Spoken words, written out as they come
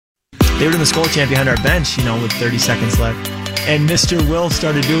they were in the skull chant behind our bench, with 30 seconds left. And Mr. Will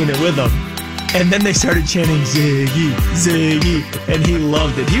started doing it with them. And then they started chanting, Ziggy, Ziggy, and he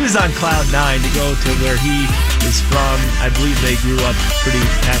loved it. He was on cloud 9 to go to where he is from. I believe they grew up pretty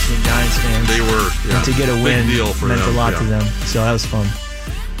passionate Giants fans. They were, yeah. And to get a win meant a lot to them. So that was fun.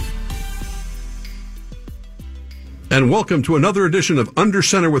 And welcome to another edition of Under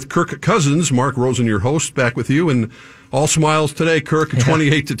Center with Kirk Cousins. Mark Rosen, your host, back with you. And all smiles today, Kirk. A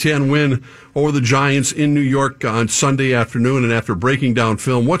 28-10 win over the Giants in New York on Sunday afternoon. And after breaking down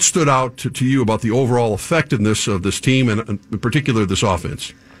film, what stood out to you about the overall effectiveness of this team and in particular this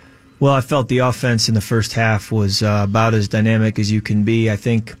offense? Well, I felt the offense in the first half was about as dynamic as you can be. I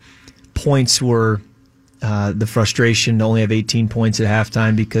think points were the frustration to only have 18 points at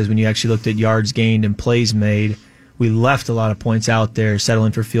halftime, because when you actually looked at yards gained and plays made, we left a lot of points out there,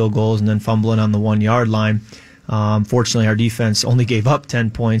 settling for field goals and then fumbling on the 1-yard line. Fortunately, our defense only gave up 10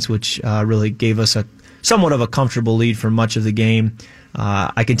 points, which really gave us a somewhat of a comfortable lead for much of the game.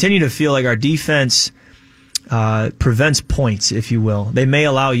 I continue to feel like our defense prevents points, if you will. They may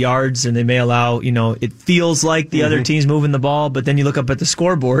allow yards and they may allow, it feels like the other team's moving the ball, but then you look up at the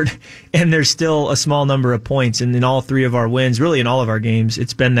scoreboard and there's still a small number of points. And in all three of our wins, really in all of our games,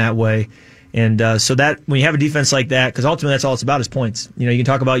 it's been that way. And so that when you have a defense like that, because ultimately that's all it's about is points. You can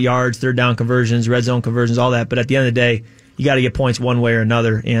talk about yards, third down conversions, red zone conversions, all that, but at the end of the day, you got to get points one way or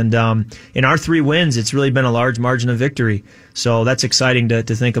another. And in our 3 wins, it's really been a large margin of victory. So that's exciting to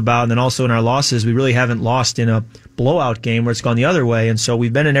think about. And then also in our losses, we really haven't lost in a blowout game where it's gone the other way. And so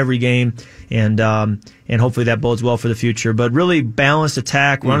we've been in every game, and hopefully that bodes well for the future. But really balanced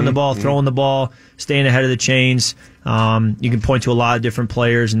attack, running the ball, throwing the ball, staying ahead of the chains. You can point to a lot of different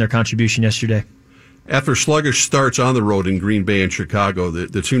players and their contribution yesterday. After sluggish starts on the road in Green Bay and Chicago,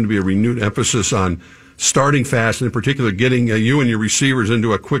 there seemed to be a renewed emphasis on starting fast, and in particular getting you and your receivers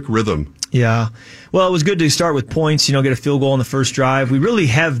into a quick rhythm. Yeah. Well, it was good to start with points, get a field goal on the first drive. We really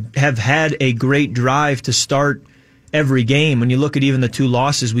have had a great drive to start every game. When you look at even the 2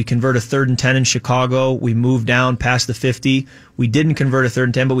 losses, we convert a 3rd and 10 in Chicago. We moved down past the 50. We didn't convert a 3rd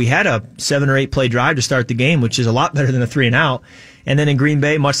and 10, but we had a 7 or 8 play drive to start the game, which is a lot better than a 3 and out. And then in Green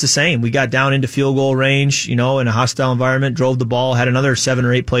Bay, much the same. We got down into field goal range, in a hostile environment, drove the ball, had another 7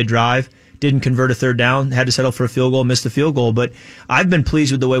 or 8 play drive. Didn't convert a 3rd down, had to settle for a field goal, missed the field goal. But I've been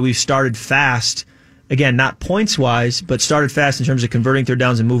pleased with the way we've started fast. Again, not points-wise, but started fast in terms of converting 3rd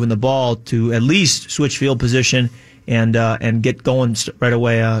downs and moving the ball to at least switch field position and get going right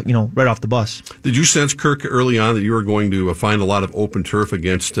away, right off the bus. Did you sense, Kirk, early on that you were going to find a lot of open turf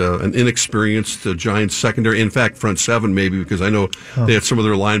against an inexperienced Giants secondary? In fact, front 7 maybe, because I know they had some of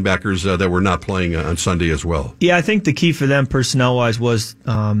their linebackers that were not playing on Sunday as well. Yeah, I think the key for them personnel-wise was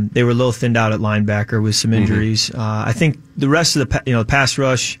they were a little thinned out at linebacker with some injuries. I think the rest of the pass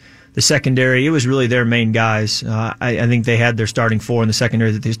rush, the secondary, it was really their main guys. I think they had their starting 4 in the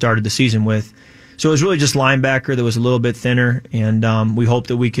secondary that they started the season with. So it was really just linebacker that was a little bit thinner, and we hoped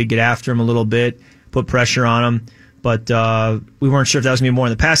that we could get after him a little bit, put pressure on him. But we weren't sure if that was going to be more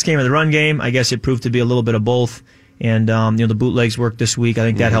in the pass game or the run game. I guess it proved to be a little bit of both. And the bootlegs worked this week. I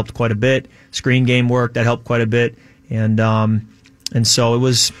think that helped quite a bit. Screen game worked. That helped quite a bit. And so it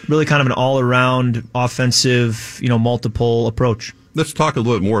was really kind of an all-around offensive, multiple approach. Let's talk a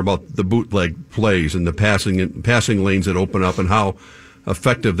little bit more about the bootleg plays and the passing lanes that open up and how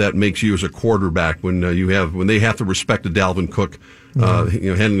effective that makes you as a quarterback when they have to respect a Dalvin Cook,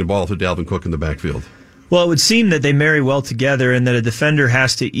 handing the ball to Dalvin Cook in the backfield. Well, it would seem that they marry well together, and that a defender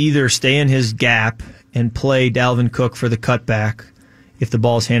has to either stay in his gap and play Dalvin Cook for the cutback if the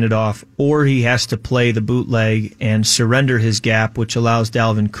ball's handed off, or he has to play the bootleg and surrender his gap, which allows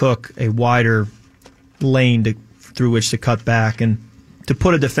Dalvin Cook a wider lane through which to cut back. And to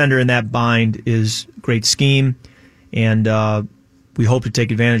put a defender in that bind is great scheme, and we hope to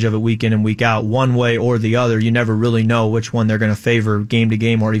take advantage of it week in and week out, one way or the other. You never really know which one they're going to favor game to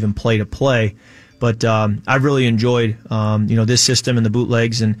game or even play to play. But I've really enjoyed this system and the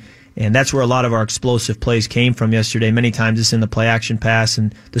bootlegs, and that's where a lot of our explosive plays came from yesterday. Many times it's in the play action pass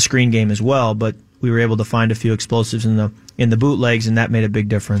and the screen game as well, but we were able to find a few explosives in the bootlegs, and that made a big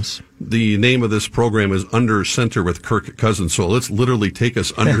difference. The name of this program is Under Center with Kirk Cousins, so let's literally take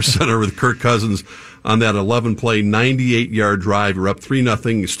us under center with Kirk Cousins on that 11-play, 98-yard drive. You're up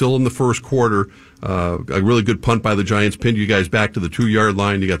 3-0, still in the first quarter. A really good punt by the Giants pinned you guys back to the 2-yard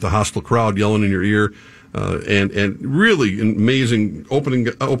line. You got the hostile crowd yelling in your ear. and really amazing opening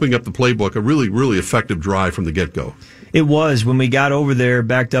up the playbook. A really, really effective drive from the get-go. It was. When we got over there,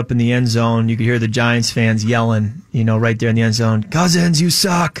 backed up in the end zone, you could hear the Giants fans yelling, right there in the end zone, "Cousins, you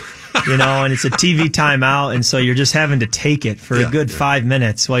suck!" And it's a TV timeout, and so you're just having to take it for a good 5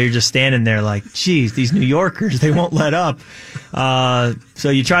 minutes while you're just standing there like, geez, these New Yorkers, they won't let up. So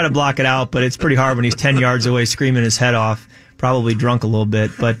you try to block it out, but it's pretty hard when he's 10 yards away screaming his head off. Probably drunk a little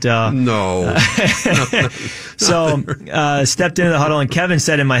bit, but no. So stepped into the huddle, and Kevin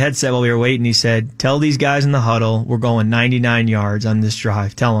said in my headset while we were waiting, he said, "Tell these guys in the huddle we're going 99 yards on this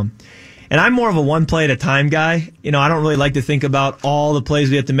drive. Tell them." And I'm more of a one play at a time guy. I don't really like to think about all the plays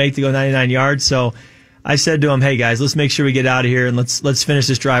we have to make to go 99 yards. So I said to him, "Hey guys, let's make sure we get out of here and let's finish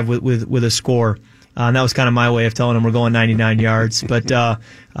this drive with a score." And that was kind of my way of telling them we're going 99 yards. But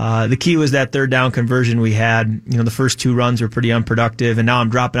the key was that third down conversion we had. The first two runs were pretty unproductive, and now I'm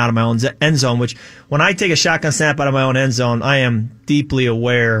dropping out of my own end zone, which when I take a shotgun snap out of my own end zone, I am deeply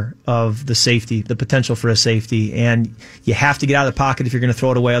aware of the safety, the potential for a safety. And you have to get out of the pocket if you're going to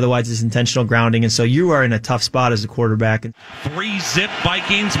throw it away. Otherwise, it's intentional grounding. And so you are in a tough spot as a quarterback. 3-zip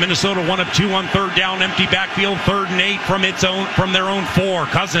Vikings. Minnesota 1 of 2 on third down. Empty backfield. 3rd and 8 from their own 4.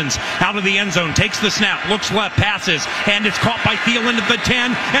 Cousins out of the end zone. Takes the snap. Looks left. Passes. And it's caught by Thielen at the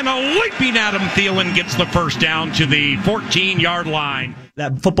 10. And a leaping Adam Thielen gets the first down to the 14-yard line.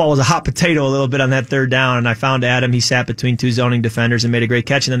 That football was a hot potato a little bit on that third down, and I found Adam. He sat between two zoning defenders and made a great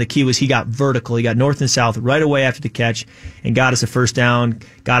catch. And then the key was he got vertical. He got north and south right away after the catch and got us a first down,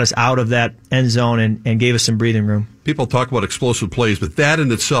 got us out of that end zone, and gave us some breathing room. People talk about explosive plays, but that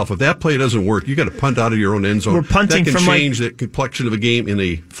in itself, if that play doesn't work, you got to punt out of your own end zone. We're punting that can from change the complexion of a game in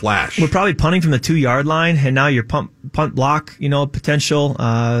a flash. We're probably punting from the 2-yard line, and now your punt block, potential.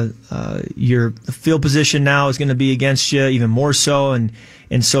 Your field position now is going to be against you even more so,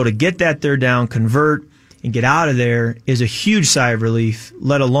 and so to get that third down, convert, and get out of there is a huge sigh of relief,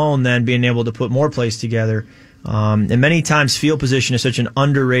 let alone then being able to put more plays together. And many times field position is such an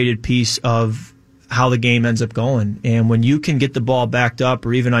underrated piece of how the game ends up going. And when you can get the ball backed up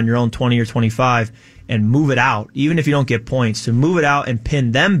or even on your own 20 or 25 and move it out, even if you don't get points, to move it out and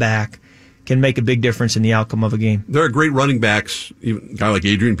pin them back can make a big difference in the outcome of a game. There are great running backs, even a guy like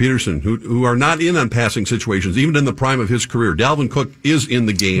Adrian Peterson, who are not in on passing situations, even in the prime of his career. Dalvin Cook is in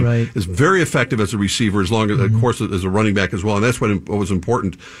the game, is very effective as a receiver, as long as, of course, as a running back as well. And that's what was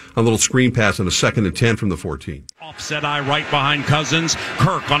important on a little screen pass on a 2nd and 10 from the 14. Offset eye right behind Cousins.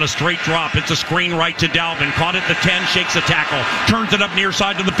 Kirk on a straight drop. It's a screen right to Dalvin. Caught at the 10, shakes a tackle. Turns it up near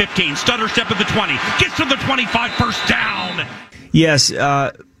side to the 15. Stutter step at the 20. Gets to the 25, first down. Yes,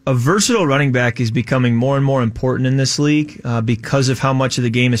 a versatile running back is becoming more and more important in this league because of how much of the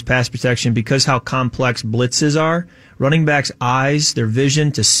game is pass protection, because how complex blitzes are. Running backs' eyes, their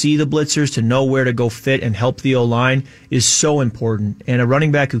vision to see the blitzers, to know where to go fit and help the O-line is so important. And a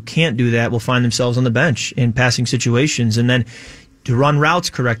running back who can't do that will find themselves on the bench in passing situations. And then to run routes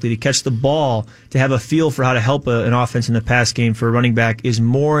correctly, to catch the ball, to have a feel for how to help an offense in the pass game for a running back is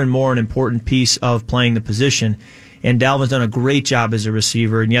more and more an important piece of playing the position. And Dalvin's done a great job as a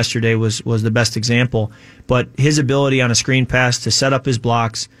receiver, and yesterday was the best example. But his ability on a screen pass to set up his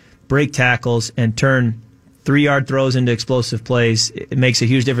blocks, break tackles, and turn 3-yard throws into explosive plays, it makes a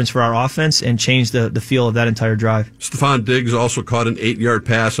huge difference for our offense and changed the feel of that entire drive. Stephon Diggs also caught an 8-yard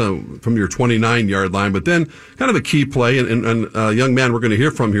pass from your 29-yard line, but then kind of a key play, and a young man we're going to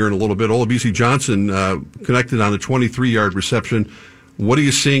hear from here in a little bit, Olabisi Johnson, connected on a 23-yard reception. What are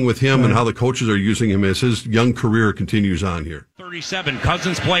you seeing with him and how the coaches are using him as his young career continues on here? 37,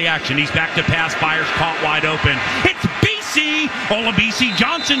 Cousins play action. He's back to pass. Byers caught wide open. It's BC. Olabisi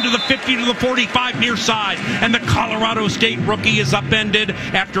Johnson to the 50 to the 45 near side. And the Colorado State rookie is upended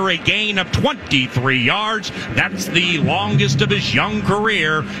after a gain of 23 yards. That's the longest of his young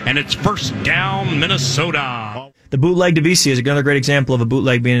career. And it's first down, Minnesota. The bootleg to BC is another great example of a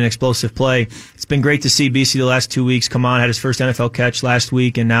bootleg being an explosive play. It's been great to see BC the last 2 weeks come on, had his first NFL catch last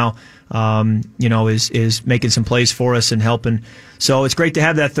week, and now is making some plays for us and helping. So it's great to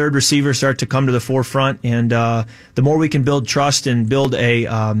have that third receiver start to come to the forefront, and the more we can build trust and build a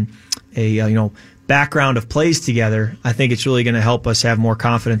background of plays together, I think it's really going to help us have more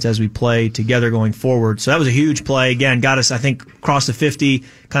confidence as we play together going forward. So that was a huge play. Again, got us, I think, across the 50,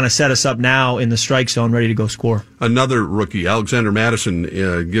 kind of set us up now in the strike zone, ready to go score. Another rookie, Alexander Madison,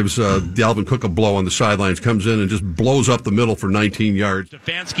 gives Dalvin Cook a blow on the sidelines, comes in and just blows up the middle for 19 yards.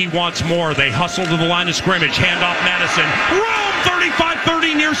 Stefanski wants more. They hustle to the line of scrimmage. Hand off Madison. Room 35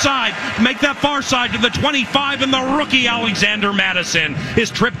 30 near side, make that far side to the 25, and the rookie Alexander Madison is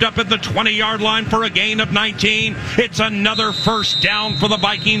tripped up at the 20-yard line for a gain of 19. It's another first down for the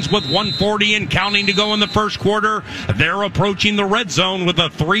Vikings with 1:40 and counting to go in the first quarter. They're approaching the red zone with a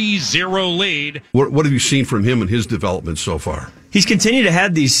 3-0 lead. What have you seen from him and his development so far? He's continued to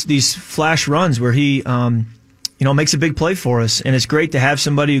have these flash runs where he makes a big play for us, and it's great to have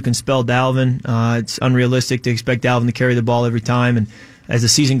somebody who can spell Dalvin. It's unrealistic to expect Dalvin to carry the ball every time, and as the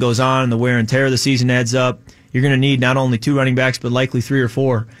season goes on and the wear and tear of the season adds up, you're going to need not only 2 running backs, but likely 3 or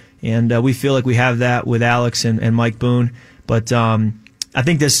 4, and we feel like we have that with Alex and Mike Boone. But I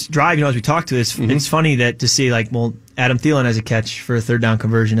think this drive, as we talked to this, it's funny to see, Adam Thielen has a catch for a third down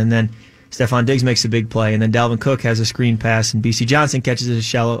conversion, and then Stephon Diggs makes a big play, and then Dalvin Cook has a screen pass, and B.C. Johnson catches a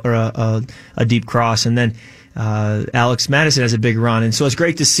shallow or a deep cross, and then Alex Madison has a big run. And so it's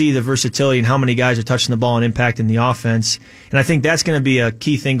great to see the versatility and how many guys are touching the ball and impacting the offense. And I think that's going to be a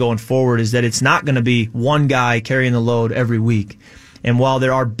key thing going forward, is that it's not going to be one guy carrying the load every week. And while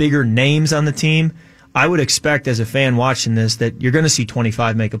there are bigger names on the team, I would expect as a fan watching this that you're going to see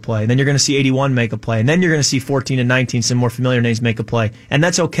 25 make a play, and then you're going to see 81 make a play, and then you're going to see 14 and 19, some more familiar names, make a play. And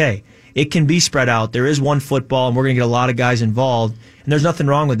that's okay. It can be spread out. There is one football, and we're going to get a lot of guys involved, and there's nothing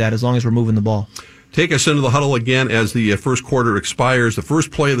wrong with that as long as we're moving the ball. Take us into the huddle again as the first quarter expires, the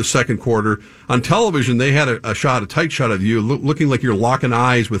first play of the second quarter. On television, they had a tight shot of you, looking like you're locking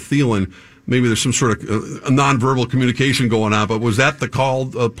eyes with Thielen. Maybe there's some sort of nonverbal communication going on, but was that the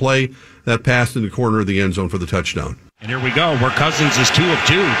called play that passed in the corner of the end zone for the touchdown? And here we go, where Cousins is 2 of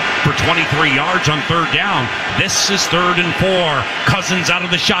 2 for 23 yards on third down. This is 3rd and 4. Cousins out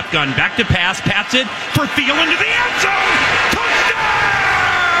of the shotgun, back to pass, pats it for Thielen to the end zone. Touchdown!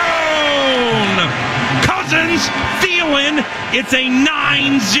 Cousins, Thielen, it's a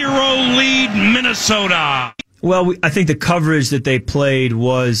 9-0 lead, Minnesota. Well, I think the coverage that they played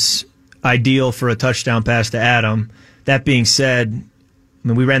was ideal for a touchdown pass to Adam. That being said,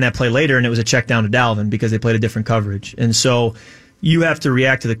 we ran that play later, and it was a check down to Dalvin because they played a different coverage. And so you have to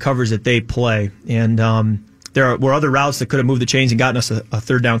react to the coverage that they play. And there were other routes that could have moved the chains and gotten us a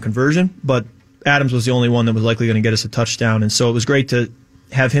third down conversion, but Adams was the only one that was likely going to get us a touchdown. And so it was great to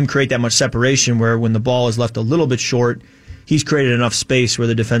have him create that much separation where when the ball is left a little bit short, he's created enough space where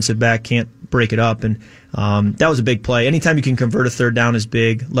the defensive back can't break it up. And that was a big play. Anytime you can convert a third down is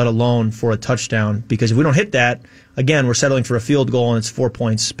big, let alone for a touchdown. Because if we don't hit that, again, we're settling for a field goal and it's 4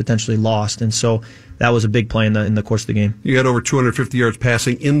 points potentially lost. And so that was a big play in the course of the game. You had over 250 yards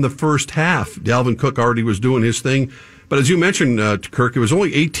passing in the first half. Dalvin Cook already was doing his thing. But as you mentioned, Kirk, it was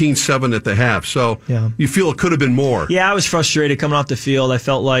only 18-7 at the half. So you feel it could have been more. Yeah, I was frustrated coming off the field. I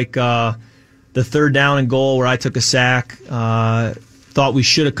felt like the third down and goal where I took a sack, thought we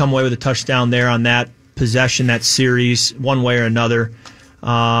should have come away with a touchdown there on that possession, that series, one way or another.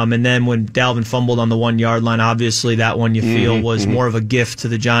 And then when Dalvin fumbled on the 1 yard line, obviously that one you feel was more of a gift to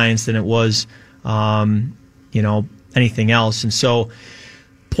the Giants than it was, anything else. And so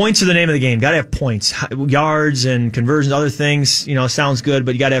points are the name of the game. Got to have points. Yards and conversions, other things, sounds good,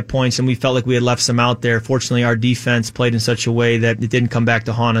 but you got to have points. And we felt like we had left some out there. Fortunately, our defense played in such a way that it didn't come back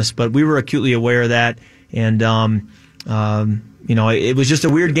to haunt us. But we were acutely aware of that. And, it was just a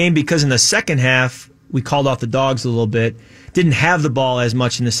weird game because in the second half, we called off the dogs a little bit. Didn't have the ball as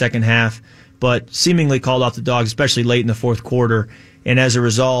much in the second half, but seemingly called off the dogs, especially late in the fourth quarter. And as a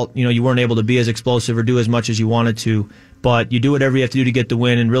result, you weren't able to be as explosive or do as much as you wanted to. But you do whatever you have to do to get the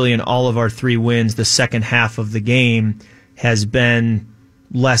win. And really, in all of our 3 wins, the second half of the game has been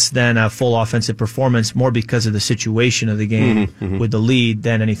less than a full offensive performance, more because of the situation of the game with the lead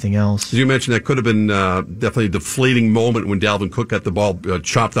than anything else. As you mentioned, that could have been definitely a deflating moment when Dalvin Cook got the ball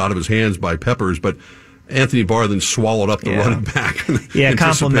chopped out of his hands by Peppers, but Anthony Barr then swallowed up the running back.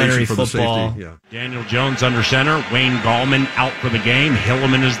 Complimentary football. Daniel Jones under center. Wayne Gallman out for the game.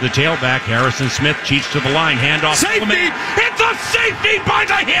 Hilliman is the tailback. Harrison Smith cheats to the line. Handoff. Safety! It's a safety by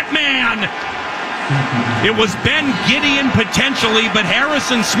the hitman! It was Ben Gideon potentially, but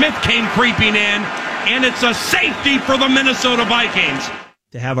Harrison Smith came creeping in, and it's a safety for the Minnesota Vikings.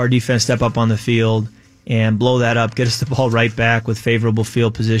 To have our defense step up on the field and blow that up, get us the ball right back with favorable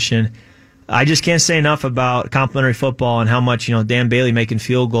field position. I just can't say enough about complimentary football and how much, Dan Bailey making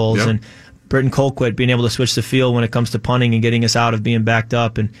field goals and Britton Colquitt being able to switch the field when it comes to punting and getting us out of being backed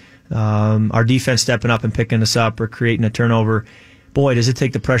up, and our defense stepping up and picking us up or creating a turnover. Boy, does it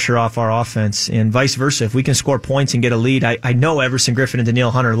take the pressure off our offense, and vice versa. If we can score points and get a lead, I know Everson Griffin and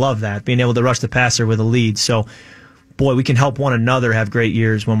Danielle Hunter love that, being able to rush the passer with a lead. So, boy, we can help one another have great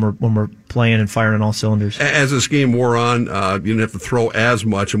years when we're playing and firing on all cylinders. As this game wore on, you didn't have to throw as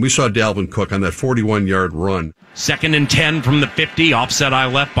much, and we saw Dalvin Cook on that 41-yard run. 2nd and 10 from the 50. Offset eye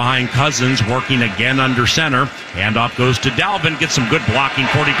left behind Cousins, working again under center. Handoff goes to Dalvin. Gets some good blocking,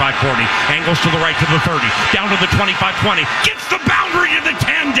 45-40. Angles to the right to the 30. Down to the 25-20. Gets the boundary to the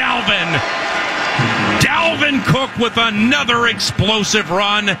 10, Dalvin. Dalvin Cook with another explosive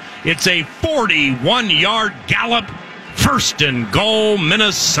run. It's a 41-yard gallop. 1st and goal,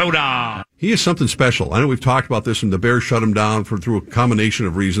 Minnesota. He is something special. I know we've talked about this, and the Bears shut him down through a combination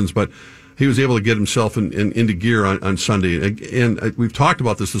of reasons, but he was able to get himself into gear on Sunday. And we've talked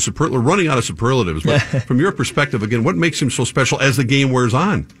about this, we're running out of superlatives. But from your perspective, again, what makes him so special as the game wears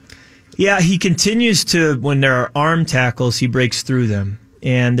on? Yeah, he continues to, when there are arm tackles, he breaks through them.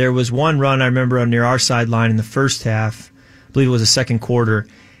 And there was one run I remember near our sideline in the first half, I believe it was the second quarter.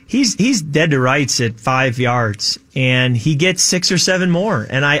 He's dead to rights at 5 yards, and he gets 6 or 7 more.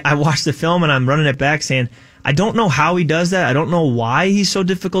 And I watched the film, and I'm running it back saying, I don't know how he does that. I don't know why he's so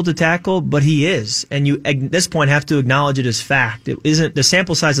difficult to tackle, but he is. And you, at this point, have to acknowledge it as fact. It isn't, the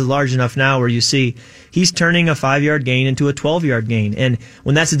sample size is large enough now where you see he's turning a 5-yard gain into a 12-yard gain. And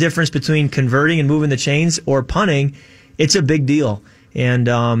when that's the difference between converting and moving the chains or punting, it's a big deal. And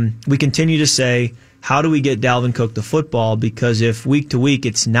we continue to say, how do we get Dalvin Cook the football? Because if week to week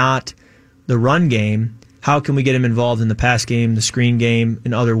it's not the run game, how can we get him involved in the pass game, the screen game,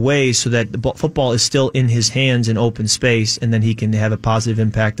 in other ways so that the football is still in his hands in open space, and then he can have a positive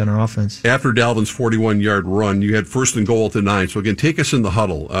impact on our offense? After Dalvin's 41-yard run, you had 1st and goal at the 9. So again, take us in the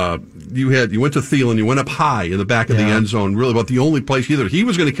huddle. You went to Thielen, you went up high in the back of the end zone, really about the only place either he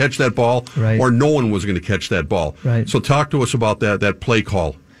was going to catch that ball or no one was going to catch that ball. Right. So talk to us about that play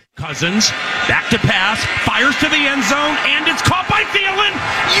call. Cousins, back to pass, fires to the end zone, and it's caught by Thielen.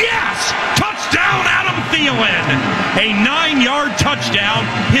 Yes! Touchdown, Adam Thielen! A 9-yard touchdown,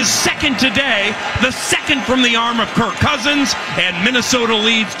 his second today, the second from the arm of Kirk Cousins, and Minnesota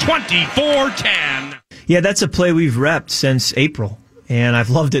leads 24-10. Yeah, that's a play we've repped since April, and I've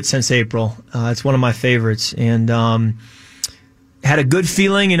loved it since April. It's one of my favorites, and had a good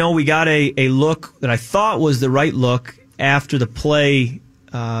feeling. We got a look that I thought was the right look after the play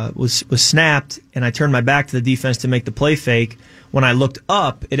was snapped, and I turned my back to the defense to make the play fake. When I looked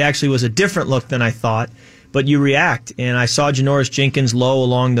up, it actually was a different look than I thought, but you react, and I saw Janoris Jenkins low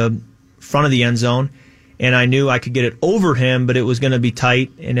along the front of the end zone, and I knew I could get it over him, but it was going to be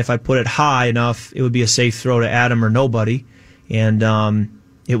tight, and if I put it high enough, it would be a safe throw to Adam or nobody, and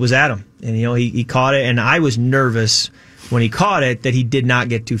it was Adam, and he caught it, and I was nervous when he caught it that he did not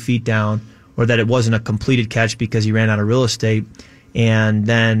get 2 feet down, or that it wasn't a completed catch because he ran out of real estate. And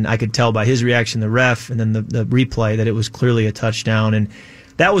then I could tell by his reaction, the ref, and then the replay, that it was clearly a touchdown. And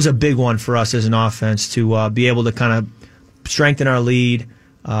that was a big one for us as an offense to be able to kind of strengthen our lead,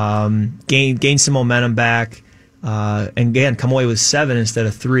 gain some momentum back, and again, come away with 7 instead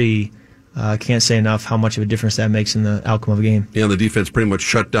of 3. Can't say enough how much of a difference that makes in the outcome of a game. Yeah, the defense pretty much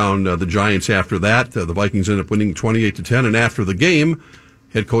shut down the Giants after that. The Vikings ended up winning 28-10, and after the game,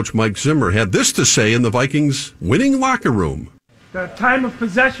 head coach Mike Zimmer had this to say in the Vikings' winning locker room. The time of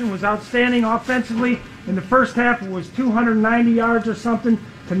possession was outstanding offensively. In the first half, it was 290 yards or something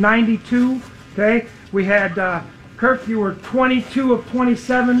to 92. Okay, we had Kirk. You were 22 of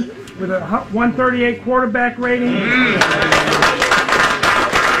 27 with a 138 quarterback rating.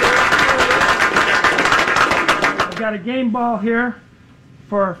 I've got a game ball here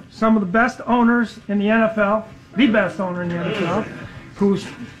for some of the best owners in the NFL, the best owner in the NFL, who's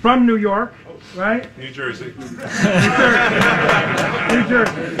from New York. Right? New Jersey. New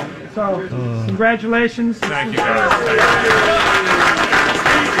Jersey. So, congratulations. Thank you, guys.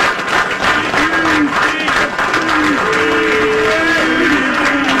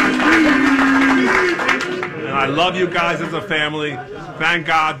 And I love you guys as a family. Thank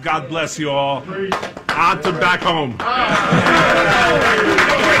God. God bless you all. On to back home.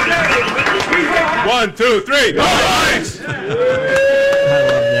 1, 2, 3. Go Vikes!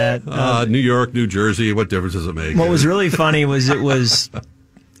 New York, New Jersey, what difference does it make? What was really funny was it was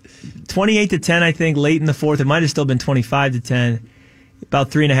 28-10, I think, late in the fourth. It might have still been 25-10.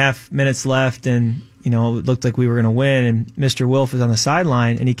 About 3.5 minutes left, and it looked like we were going to win. And Mr. Wilf was on the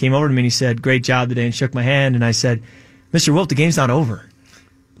sideline, and he came over to me and he said, "Great job today," and shook my hand. And I said, "Mr. Wilf, the game's not over.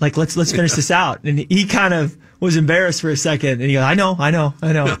 Like, let's finish this out." And he kind of was embarrassed for a second, and he goes, I know.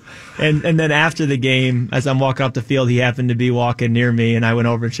 and then after the game, as I'm walking up the field, he happened to be walking near me, and I went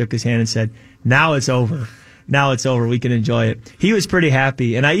over and shook his hand and said, "Now it's over. Now it's over. We can enjoy it." He was pretty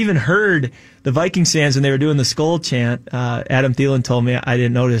happy, and I even heard the Vikings fans when they were doing the skull chant. Adam Thielen told me, I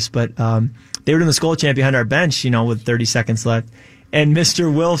didn't notice, but they were doing the skull chant behind our bench, with 30 seconds left. And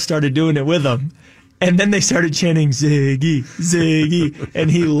Mr. Will started doing it with them. And then they started chanting, Ziggy, Ziggy,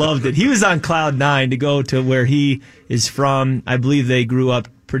 and he loved it. He was on cloud nine to go to where he is from. I believe they grew up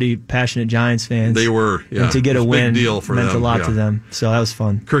pretty passionate Giants fans. They were, yeah. And to get a win big deal for meant them. a lot to them. So that was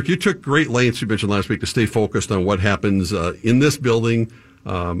fun. Kirk, you took great lengths, you mentioned last week, to stay focused on what happens in this building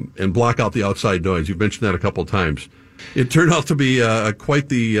and block out the outside noise. You've mentioned that a couple of times. It turned out to be quite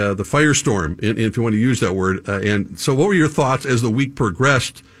the firestorm, if you want to use that word. And so what were your thoughts as the week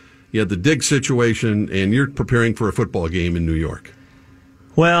progressed? You had the dig situation, and you're preparing for a football game in New York.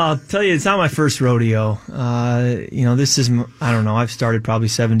 Well, I'll tell you, it's not my first rodeo. This is, I don't know, I've started probably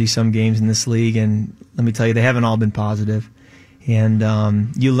 70-some games in this league, and let me tell you, they haven't all been positive. And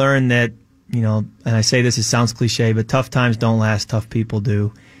you learn that, and I say this, it sounds cliche, but tough times don't last, tough people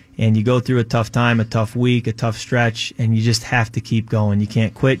do. And you go through a tough time, a tough week, a tough stretch, and you just have to keep going. You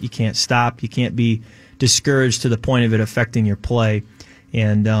can't quit, you can't stop, you can't be discouraged to the point of it affecting your play.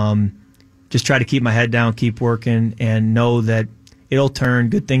 And just try to keep my head down, keep working, and know that it'll turn.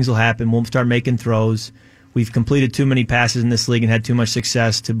 Good things will happen. We'll start making throws. We've completed too many passes in this league and had too much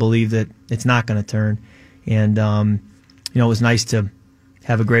success to believe that it's not going to turn. And, it was nice to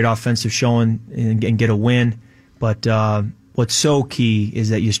have a great offensive showing and get a win. But what's so key is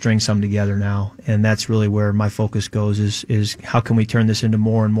that you string some together now. And that's really where my focus goes is how can we turn this into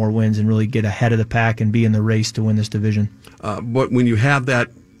more and more wins and really get ahead of the pack and be in the race to win this division. But when you have that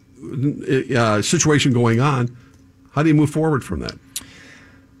situation going on, how do you move forward from that?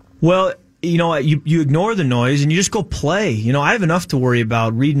 Well, you ignore the noise and you just go play. I have enough to worry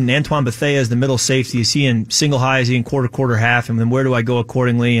about reading Antoine Bethea as the middle safety. Is he in single high? Is he in quarter, half? And then where do I go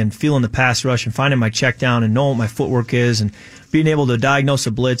accordingly? And feeling the pass rush and finding my check down and knowing what my footwork is and being able to diagnose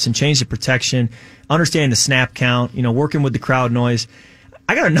a blitz and change the protection, understanding the snap count, working with the crowd noise.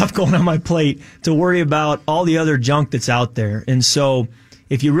 I got enough going on my plate to worry about all the other junk that's out there. And so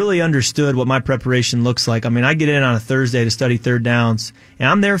if you really understood what my preparation looks like, I get in on a Thursday to study third downs, and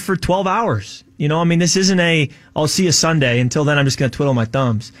I'm there for 12 hours. This isn't I'll see you Sunday. Until then, I'm just going to twiddle my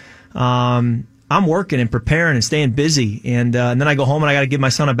thumbs. I'm working and preparing and staying busy. And then I go home and I got to give my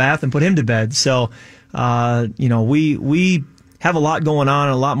son a bath and put him to bed. So, we have a lot going on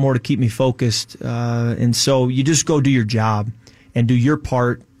and a lot more to keep me focused. And so you just go do your job and do your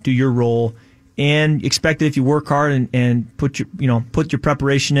part, do your role, and expect that if you work hard and put your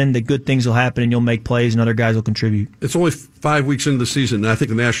preparation in, that good things will happen and you'll make plays and other guys will contribute. It's only 5 weeks into the season, and I think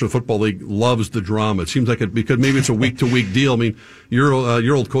the National Football League loves the drama. It seems like because maybe it's a week-to-week deal. Your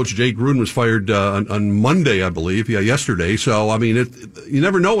old coach Jay Gruden was fired on Monday, I believe, yesterday. So you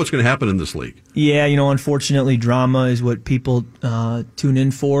never know what's going to happen in this league. Yeah, unfortunately, drama is what people tune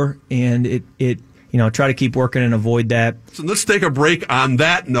in for, and it try to keep working and avoid that. So let's take a break on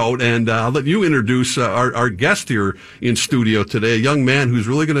that note, and I'll let you introduce our guest here in studio today, a young man who's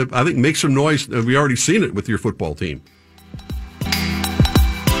really going to, I think, make some noise. We've already seen it with your football team.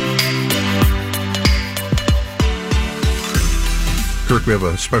 Kirk, we have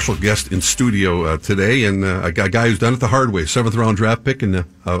a special guest in studio today, and a guy who's done it the hard way, 7th-round draft pick, and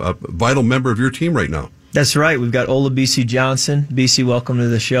a vital member of your team right now. That's right. We've got Olabisi Johnson. BC, welcome to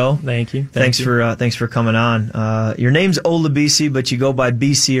the show. Thank you. Thanks for coming on. Your name's Olabisi, but you go by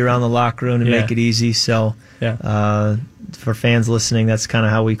BC around the locker room to make it easy. So, for fans listening, that's kind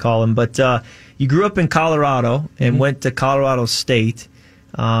of how we call him. But you grew up in Colorado and went to Colorado State.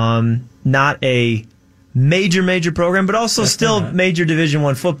 Not a major program, but also still major Division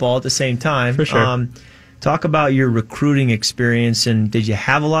I football at the same time. For sure. Talk about your recruiting experience, and did you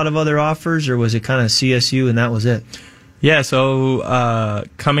have a lot of other offers, or was it kind of CSU and that was it? Yeah, so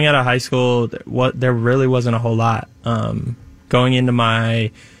coming out of high school, there really wasn't a whole lot. Going into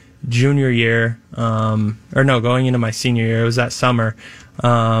my junior year, going into my senior year, it was that summer,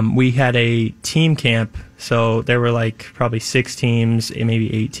 we had a team camp, so there were probably 6 teams,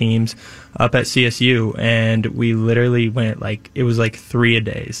 maybe 8 teams up at CSU, and we literally went it was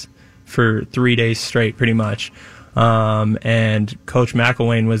 3-a-days. For 3 days straight, pretty much. And Coach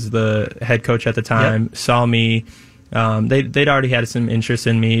McElwain was the head coach at the time, saw me. They'd already had some interest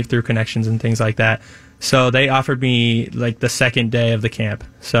in me through connections and things like that. So they offered me the second day of the camp.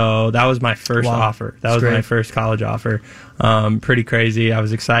 So that was my first offer. That was my first college offer. Pretty crazy. I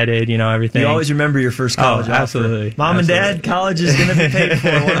was excited, everything. You always remember your first college offer. Absolutely. Mom and Dad, college is going to be paid for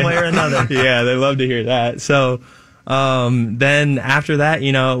one way or another. Yeah, they love to hear that. So then after that,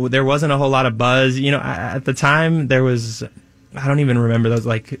 there wasn't a whole lot of buzz. At the time there was, I don't even remember those,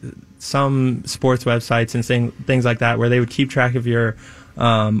 some sports websites and things like that where they would keep track of your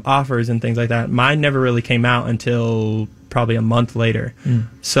offers and things like that. Mine never really came out until probably a month later.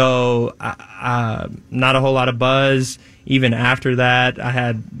 So not a whole lot of buzz. Even after that, I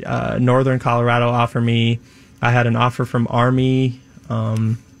had Northern Colorado offer me. I had an offer from Army,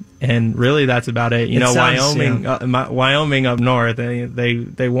 and really that's about it. Wyoming, Wyoming up north,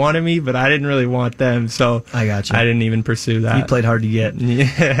 they wanted me, but I didn't really want them, so I got you. I didn't even pursue that. You played hard to get.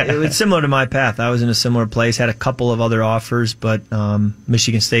 Yeah. It was similar to my path. I was in a similar place, had a couple of other offers, but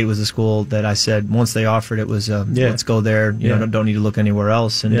Michigan State was the school that I said once they offered it was let's go there. Don't need to look anywhere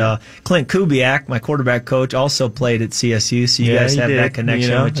else. And Clint Kubiak, my quarterback coach, also played at CSU, so you guys have that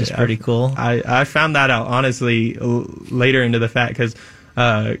connection, which is pretty cool. I found that out honestly later into the fact because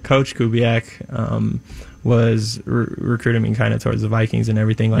Coach Kubiak was recruiting me kind of towards the Vikings and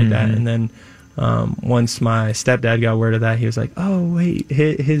everything like that. And then once my stepdad got word of that, he was like, "Oh wait,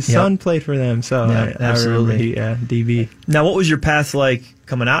 his son played for them." So absolutely, I remember DB. Now, what was your path like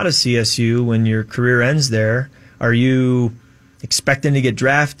coming out of CSU when your career ends there? Are you expecting to get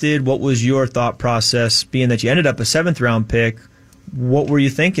drafted? What was your thought process, being that you ended up a 7th round pick? What were you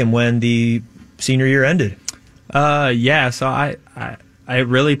thinking when the senior year ended? So I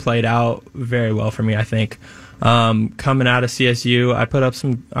really played out very well for me, I think. Coming out of CSU, I put up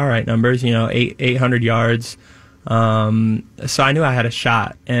some all right numbers, 800 yards. So I knew I had a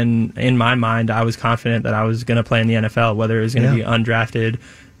shot. And in my mind, I was confident that I was going to play in the NFL, whether it was going to be undrafted,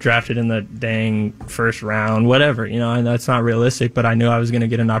 drafted in the dang first round, whatever. And that's not realistic, but I knew I was going to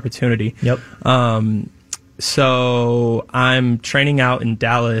get an opportunity. Yep. So I'm training out in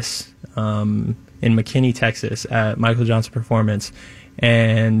Dallas, in McKinney, Texas, at Michael Johnson Performance.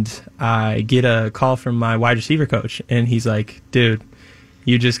 And I get a call from my wide receiver coach, and he's like, "Dude,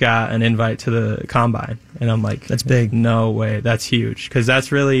 you just got an invite to the combine." And I'm like, "That's big." No way. That's huge. Because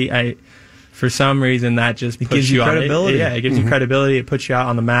that's really, for some reason, that just puts you credibility. It gives you credibility. It puts you out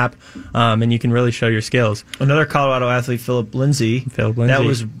on the map, and you can really show your skills. Another Colorado athlete, Philip Lindsay. That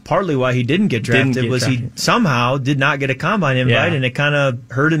was partly why he didn't get drafted. He somehow did not get a combine invite, and it kind of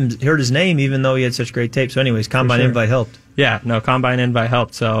hurt his name, even though he had such great tape. So, anyways, combine invite helped. Yeah, no, combine invite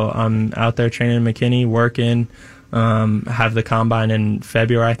helped. So I'm out there training in McKinney, working. Have the combine in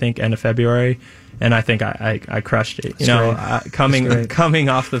February, I think, end of February. And I think I crushed it. Coming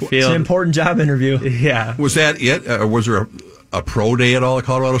off the field. It's an important job interview. Yeah. Was that it? Or was there a pro day at all at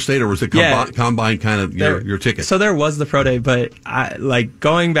Colorado State, or was the combine kind of your ticket? So there was the pro day, but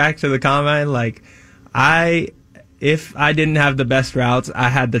going back to the combine, if I didn't have the best routes, I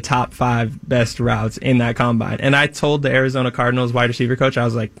had the top 5 best routes in that combine. And I told the Arizona Cardinals wide receiver coach, I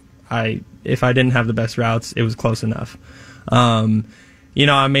was like, if I didn't have the best routes, it was close enough. I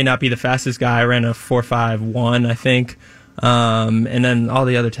may not be the fastest guy. I ran a 4.51, I think. And then all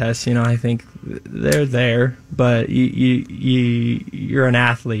the other tests, I think they're there, but you're an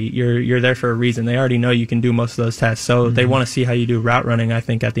athlete. You're there for a reason. They already know you can do most of those tests. So they want to see how you do route running, I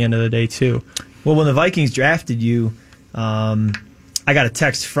think, at the end of the day, too. Well, when the Vikings drafted you, I got a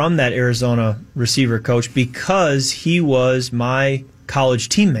text from that Arizona receiver coach because he was my college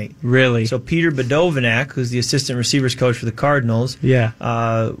teammate. Really? So Peter Badovanak, who's the assistant receivers coach for the Cardinals,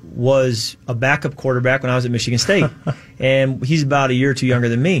 was a backup quarterback when I was at Michigan State. And he's about a year or two younger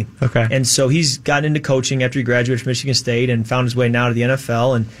than me. Okay. And so he's gotten into coaching after he graduated from Michigan State and found his way now to the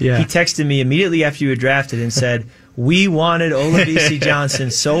NFL. And he texted me immediately after you were drafted and said, "We wanted Olabisi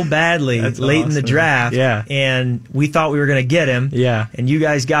Johnson so badly late in the draft, and we thought we were going to get him. And you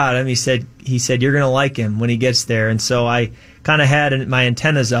guys got him." He said you're going to like him when he gets there. And so I kind of had my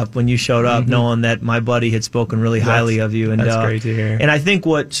antennas up when you showed up, knowing that my buddy had spoken really highly of you. And that's great to hear. And I think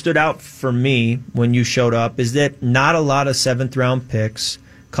what stood out for me when you showed up is that not a lot of 7th round picks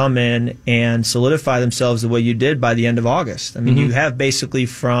come in and solidify themselves the way you did by the end of August. I mean, you have basically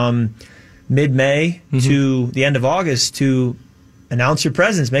from mid-May to the end of August to announce your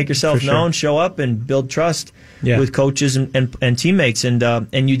presence, make yourself known, show up, and build trust with coaches and teammates,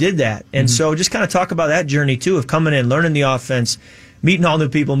 and you did that. And so just kind of talk about that journey, too, of coming in, learning the offense, meeting all new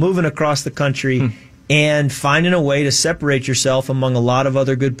people, moving across the country, and finding a way to separate yourself among a lot of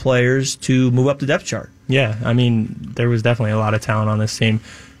other good players to move up the depth chart. Yeah, I mean, there was definitely a lot of talent on this team,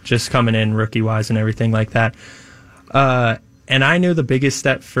 just coming in rookie-wise and everything like that. And I knew the biggest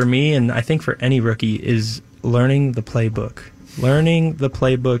step for me, and I think for any rookie, is learning the playbook. Learning the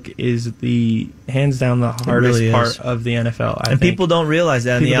playbook is the hands down the hardest part of the NFL. I think. People don't realize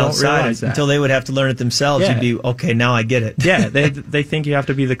that on the outside until they would have to learn it themselves. You'd be, okay, now I get it. Yeah, they think you have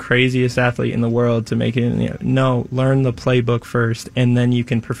to be the craziest athlete in the world to make it. No, learn the playbook first, and then you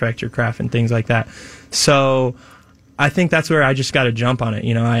can perfect your craft and things like that. So I think that's where I just got to jump on it.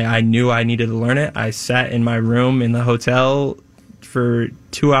 I knew I needed to learn it. I sat in my room in the hotel for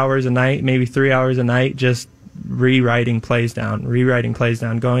 2 hours a night, maybe 3 hours a night, just rewriting plays down,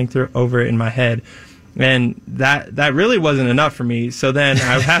 going over it in my head. And that really wasn't enough for me. So then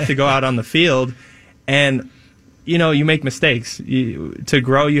I would have to go out on the field, and you make mistakes. To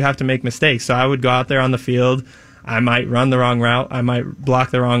grow, you have to make mistakes. So I would go out there on the field. I might run the wrong route. I might block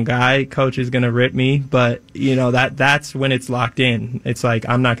the wrong guy. Coach is going to rip me. But, that's when it's locked in. It's like,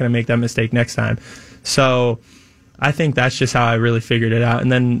 I'm not going to make that mistake next time. So I think that's just how I really figured it out.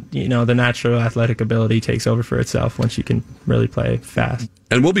 And then, the natural athletic ability takes over for itself once you can really play fast.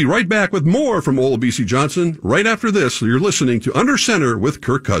 And we'll be right back with more from Olabisi Johnson right after this. You're listening to Under Center with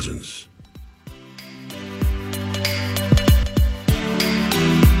Kirk Cousins.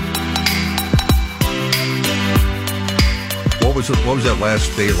 What was that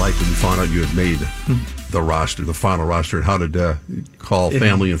last day like when you found out you had made the roster, the final roster, and how did you call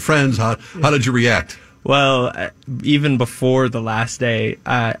family and friends? How did you react? Well, even before the last day,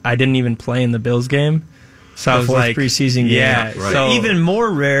 I didn't even play in the Bills game. So I was like, preseason game. Yeah. Right. So even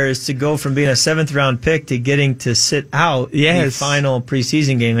more rare is to go from being a 7th round pick to getting to sit out the final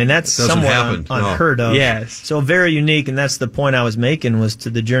preseason game, and that's somewhat unheard of. Yes. So very unique, and that's the point I was making, was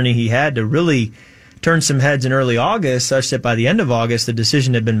to the journey he had to really turn some heads in early August, such that by the end of August, the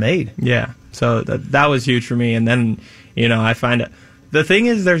decision had been made. Yeah. So that was huge for me, and then I find it. The thing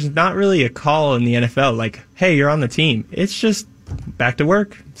is, there's not really a call in the NFL like, "Hey, you're on the team." It's just back to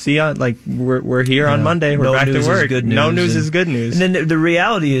work. See ya. Like we're here on Monday. We're back to work. No news is good news. And then the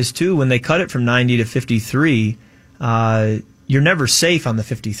reality is too, when they cut it from 90 to 53, you're never safe on the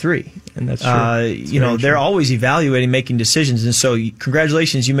 53. And that's true. They're always evaluating, making decisions, and so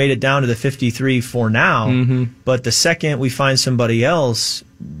congratulations, you made it down to the 53 for now. Mm-hmm. But the second we find somebody else,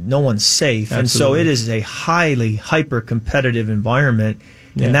 no one's safe. Absolutely. And so it is a highly hyper-competitive environment,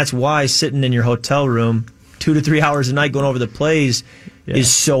 and that's why sitting in your hotel room 2 to 3 hours a night going over the plays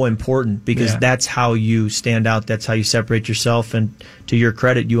is so important, because that's how you stand out. That's how you separate yourself. And to your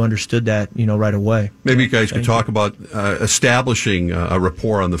credit, you understood that, right away. Maybe you guys could talk about establishing a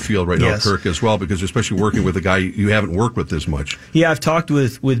rapport on the field right now, Kirk, as well, because especially working with a guy you haven't worked with as much. Yeah, I've talked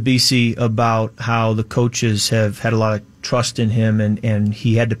with BC about how the coaches have had a lot of trust in him, and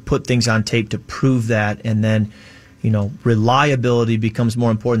he had to put things on tape to prove that, and then reliability becomes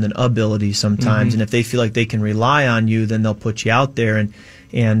more important than ability sometimes. Mm-hmm. And if they feel like they can rely on you, then they'll put you out there. And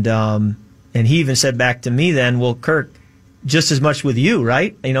he even said back to me then, well, Kirk, just as much with you,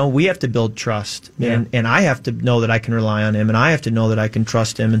 right? We have to build trust, and I have to know that I can rely on him, and I have to know that I can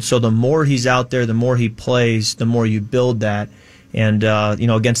trust him. And so the more he's out there, the more he plays, the more you build that. And,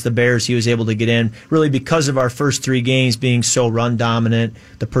 against the Bears, he was able to get in really because of our first 3 games being so run dominant.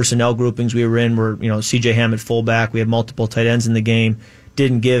 The personnel groupings we were in were, C.J. Ham at fullback. We had multiple tight ends in the game.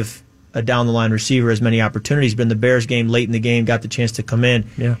 Didn't give a down-the-line receiver as many opportunities. But in the Bears game, late in the game, got the chance to come in.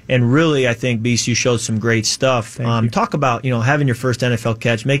 Yeah. And really, I think, BC showed some great stuff. Thank you. Talk about, having your first NFL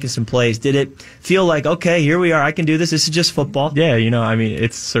catch, making some plays. Did it feel like, okay, here we are, I can do this. This is just football? Yeah,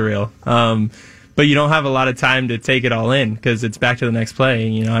 it's surreal. But you don't have a lot of time to take it all in, because it's back to the next play.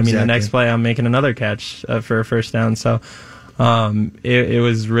 Exactly. The next play I'm making another catch for a first down. So it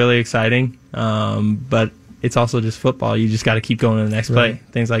was really exciting. But it's also just football. You just got to keep going to the next play,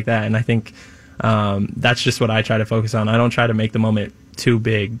 things like that. And I think that's just what I try to focus on. I don't try to make the moment too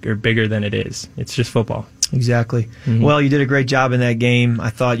big or bigger than it is. It's just football. Exactly. Mm-hmm. Well, you did a great job in that game. I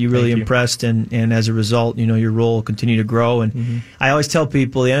thought you really impressed, and as a result, your role will continue to grow. And I always tell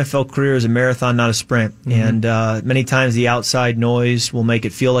people the NFL career is a marathon, not a sprint. And many times the outside noise will make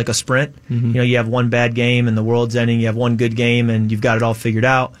it feel like a sprint. You have one bad game and the world's ending. You have one good game and you've got it all figured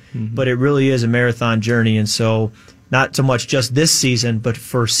out. But it really is a marathon journey. And so not so much just this season, but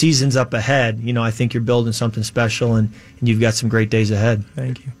for seasons up ahead, I think you're building something special, and you've got some great days ahead.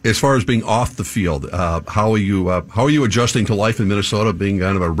 Thank you. As far as being off the field, how are you adjusting to life in Minnesota, being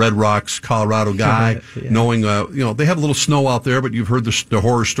kind of a Red Rocks, Colorado guy, knowing they have a little snow out there, but you've heard the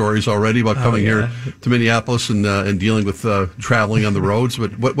horror stories already about coming here to Minneapolis and dealing with traveling on the roads.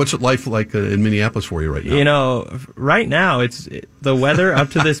 But what's it life like in Minneapolis for you right now? Right now the weather up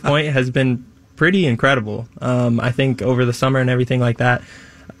to this point has been pretty incredible. I think over the summer and everything like that,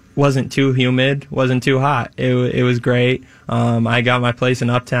 wasn't too humid, wasn't too hot. It was great. I got my place in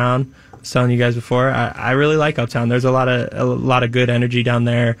Uptown. I was telling you guys before, I really like Uptown. There's a lot of good energy down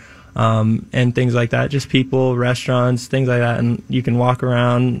there, and things like that. Just people, restaurants, things like that, and you can walk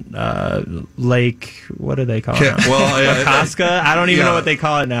around Lake. What do they call it? Well, Casca. I don't even know what they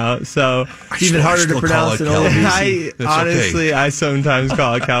call it now. So it's even harder to pronounce than Olabisi. I sometimes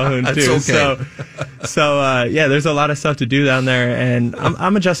call it Calhoun too. Okay. So there's a lot of stuff to do down there, and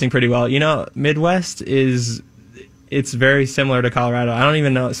I'm adjusting pretty well. Midwest is it's very similar to Colorado. I don't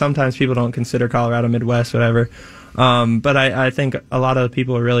even know. Sometimes people don't consider Colorado Midwest, whatever. But I think a lot of the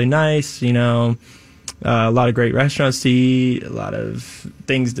people are really nice. A lot of great restaurants to eat, a lot of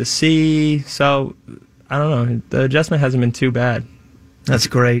things to see. So I don't know. The adjustment hasn't been too bad. That's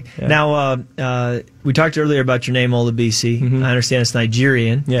great. Yeah. Now, we talked earlier about your name, Olabisi. Mm-hmm. I understand it's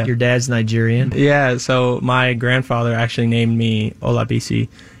Nigerian. Yeah. Your dad's Nigerian. Yeah, so my grandfather actually named me Olabisi,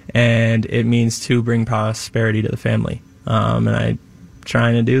 and it means to bring prosperity to the family. And I'm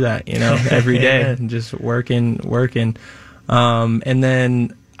trying to do that, every day, and just working. And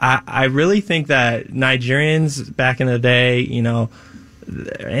then I really think that Nigerians back in the day,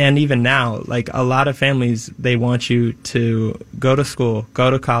 and even now, like a lot of families, they want you to go to school, go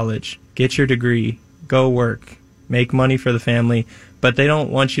to college, get your degree, go work, make money for the family, but they don't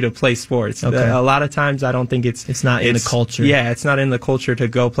want you to play sports. Okay. A lot of times, I don't think it's not in the culture. Yeah, it's not in the culture to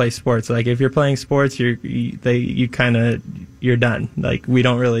go play sports. Like if you're playing sports, you're done. Like we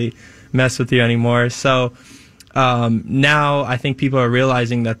don't really mess with you anymore. So now I think people are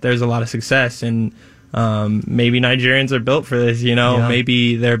realizing that there's a lot of success, and maybe Nigerians are built for this. Yeah.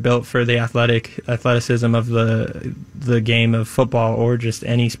 Maybe they're built for the athleticism of the game of football, or just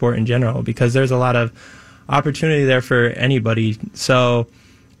any sport in general, because there's a lot of opportunity there for anybody. So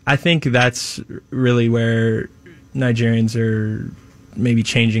I think that's really where Nigerians are maybe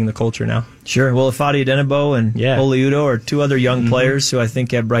changing the culture now. Sure. Well, Ifeadi Adenabo and Oliudo are two other young players who I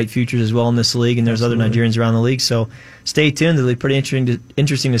think have bright futures as well in this league, and there's other Nigerians around the league. So stay tuned. It'll be pretty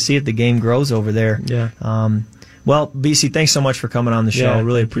interesting to see if the game grows over there. Yeah. Well, BC, thanks so much for coming on the show. Yeah,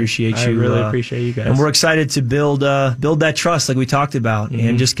 really appreciate you. I really appreciate you guys. And we're excited to build that trust like we talked about,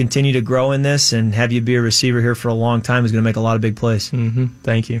 and just continue to grow in this, and have you be a receiver here for a long time is going to make a lot of big plays.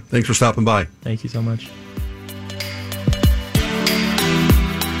 Thank you. Thanks for stopping by. Thank you so much.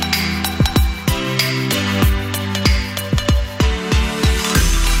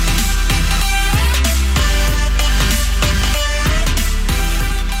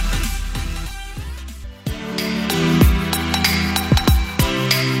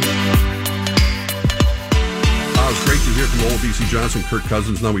 Olabisi Johnson, Kirk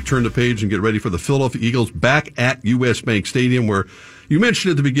Cousins. Now we turn the page and get ready for the Philadelphia Eagles back at U.S. Bank Stadium, where you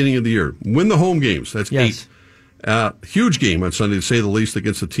mentioned at the beginning of the year, win the home games. That's 8. Huge game on Sunday, to say the least,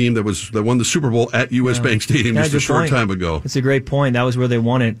 against the team that won the Super Bowl at U.S. Bank Stadium just a short time ago. It's a great point. That was where they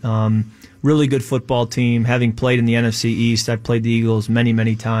won it. Really good football team. Having played in the NFC East, I've played the Eagles many,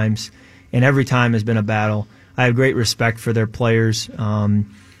 many times, and every time has been a battle. I have great respect for their players.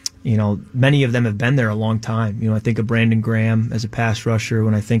 Many of them have been there a long time. I think of Brandon Graham as a pass rusher.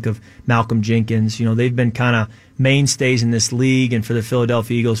 When I think of Malcolm Jenkins, they've been kind of mainstays in this league and for the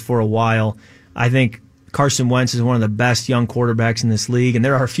Philadelphia Eagles for a while. I think Carson Wentz is one of the best young quarterbacks in this league, and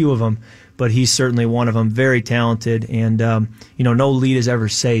there are a few of them, but he's certainly one of them. Very talented, and no lead is ever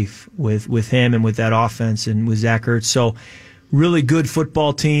safe with him and with that offense and with Zach Ertz. So, really good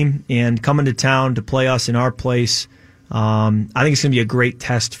football team, and coming to town to play us in our place. I think it's going to be a great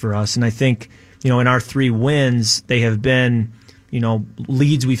test for us. And I think, in our 3 wins, they have been,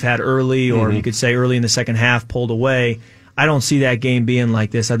 leads we've had early, or you could say early in the second half, pulled away. I don't see that game being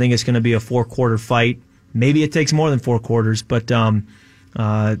like this. I think it's going to be a 4-quarter fight. Maybe it takes more than 4 quarters, but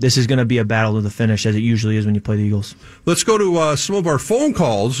this is going to be a battle to the finish, as it usually is when you play the Eagles. Let's go to some of our phone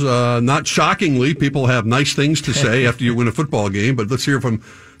calls. Not shockingly, people have nice things to say after you win a football game, but let's hear from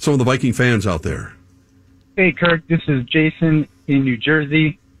some of the Viking fans out there. Hey, Kirk, this is Jason in New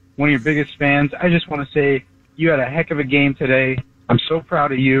Jersey, one of your biggest fans. I just want to say you had a heck of a game today. I'm so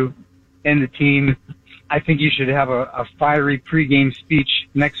proud of you and the team. I think you should have a fiery pregame speech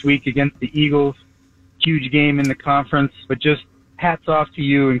next week against the Eagles. Huge game in the conference, but just hats off to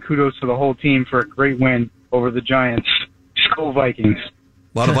you and kudos to the whole team for a great win over the Giants. Go Vikings.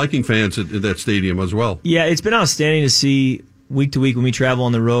 A lot of Viking fans at that stadium as well. Yeah, it's been outstanding to see week to week when we travel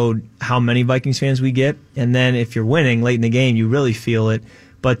on the road how many Vikings fans we get. And then if you're winning late in the game, you really feel it.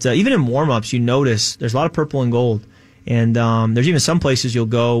 But even in warm-ups, you notice there's a lot of purple and gold. And there's even some places you'll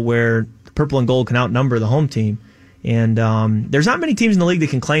go where purple and gold can outnumber the home team. And there's not many teams in the league that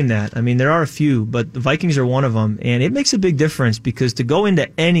can claim that. I mean, there are a few, but the Vikings are one of them. And it makes a big difference, because to go into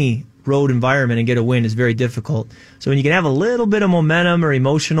any road environment and get a win is very difficult. So when you can have a little bit of momentum or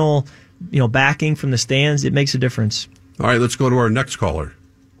emotional, backing from the stands, it makes a difference. All right, let's go to our next caller.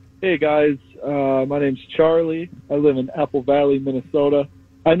 Hey, guys. My name's Charlie. I live in Apple Valley, Minnesota.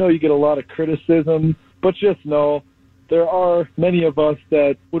 I know you get a lot of criticism, but just know there are many of us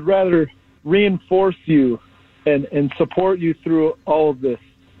that would rather reinforce you and support you through all of this.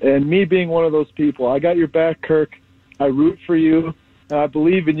 And me being one of those people, I got your back, Kirk. I root for you. And I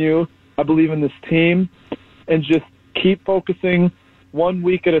believe in you. I believe in this team. And just keep focusing 1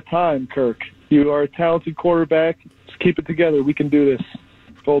 week at a time, Kirk. You are a talented quarterback. Just keep it together. We can do this.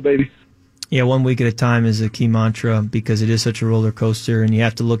 Go, baby. Yeah, 1 week at a time is a key mantra because it is such a roller coaster, and you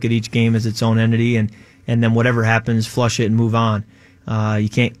have to look at each game as its own entity, and then whatever happens, flush it and move on. You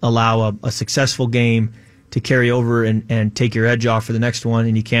can't allow a successful game to carry over and take your edge off for the next one,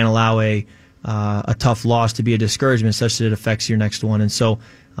 and you can't allow a tough loss to be a discouragement such that it affects your next one. And so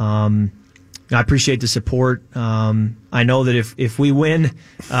I appreciate the support. I know that if we win,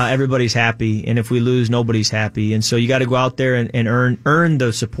 everybody's happy, and if we lose, nobody's happy. And so you got to go out there and earn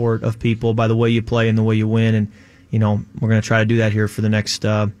the support of people by the way you play and the way you win. And we're going to try to do that here for the next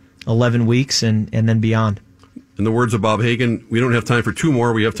 11 weeks and then beyond. In the words of Bob Hagan, we don't have time for two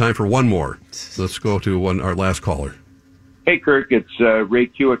more. We have time for one more. So let's go to our last caller. Hey, Kirk. It's Ray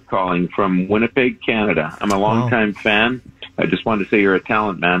Hewitt calling from Winnipeg, Canada. I'm a longtime fan. I just wanted to say you're a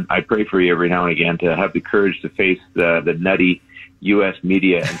talent, man. I pray for you every now and again to have the courage to face the nutty U.S.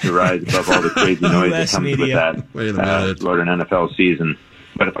 media and to rise above all the crazy noise that comes with that throughout an NFL season.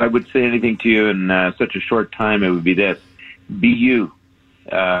 But if I would say anything to you in such a short time, it would be this. Be you.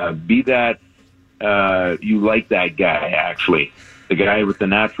 Be that you like that guy, actually. The guy with the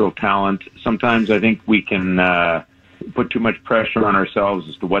natural talent. Sometimes I think we can put too much pressure on ourselves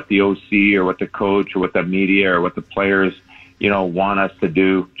as to what the OC or what the coach or what the media or what the players want us to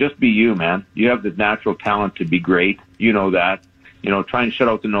do. Just be you, man. You have the natural talent to be great. You know that. Try and shut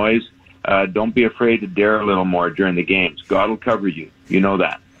out the noise. Don't be afraid to dare a little more during the games. God will cover you. You know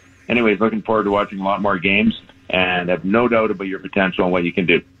that. Anyways, looking forward to watching a lot more games and have no doubt about your potential and what you can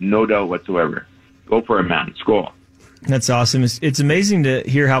do. No doubt whatsoever. Go for it, man. Skol. That's awesome. It's amazing to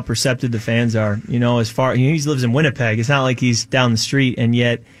hear how perceptive the fans are. As far he lives in Winnipeg. It's not like he's down the street, and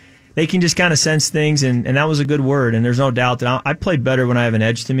yet they can just kind of sense things, and that was a good word. And there's no doubt that I play better when I have an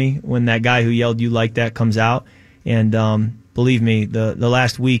edge to me, when that guy who yelled "you like that" comes out. And believe me, the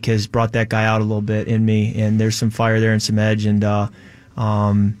last week has brought that guy out a little bit in me, and there's some fire there and some edge, and that's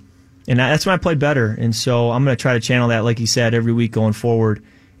when I play better. And so I'm going to try to channel that, like you said, every week going forward,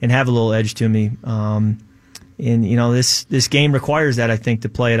 and have a little edge to me. And this game requires that, I think, to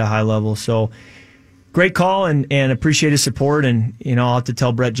play at a high level. So great call, and appreciate his support. And I'll have to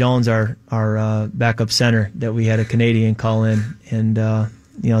tell Brett Jones, our backup center, that we had a Canadian call in, and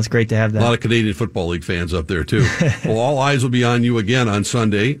it's great to have that. A lot of Canadian Football League fans up there too. Well, all eyes will be on you again on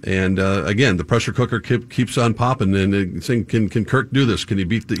Sunday, and again, the pressure cooker keeps on popping. And saying, can Kirk do this? Can he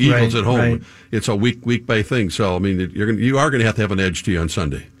beat the Eagles at home? Right. It's a week by thing. So I mean, you are going to have an edge to you on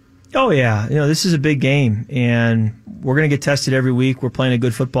Sunday. Oh, yeah. This is a big game, and we're going to get tested every week. We're playing a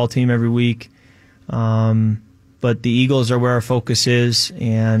good football team every week. But the Eagles are where our focus is,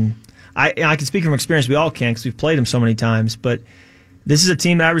 and I can speak from experience. We all can because we've played them so many times. But this is a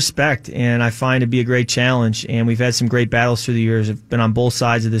team that I respect, and I find to be a great challenge. And we've had some great battles through the years. I've been on both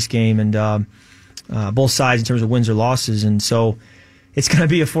sides of this game, and both sides in terms of wins or losses. And so it's going to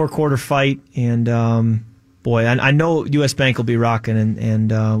be a 4-quarter fight, and boy, I know U.S. Bank will be rocking,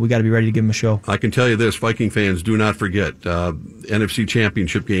 and we got to be ready to give them a show. I can tell you this, Viking fans, do not forget NFC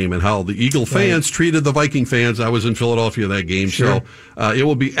Championship game and how the Eagle fans treated the Viking fans. I was in Philadelphia that game, so it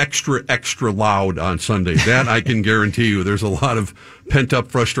will be extra loud on Sunday. That I can guarantee you. There's a lot of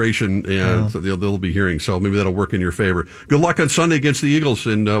pent-up frustration they'll be hearing, so maybe that'll work in your favor. Good luck on Sunday against the Eagles,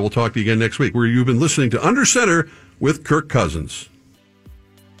 and we'll talk to you again next week, where you've been listening to Under Center with Kirk Cousins.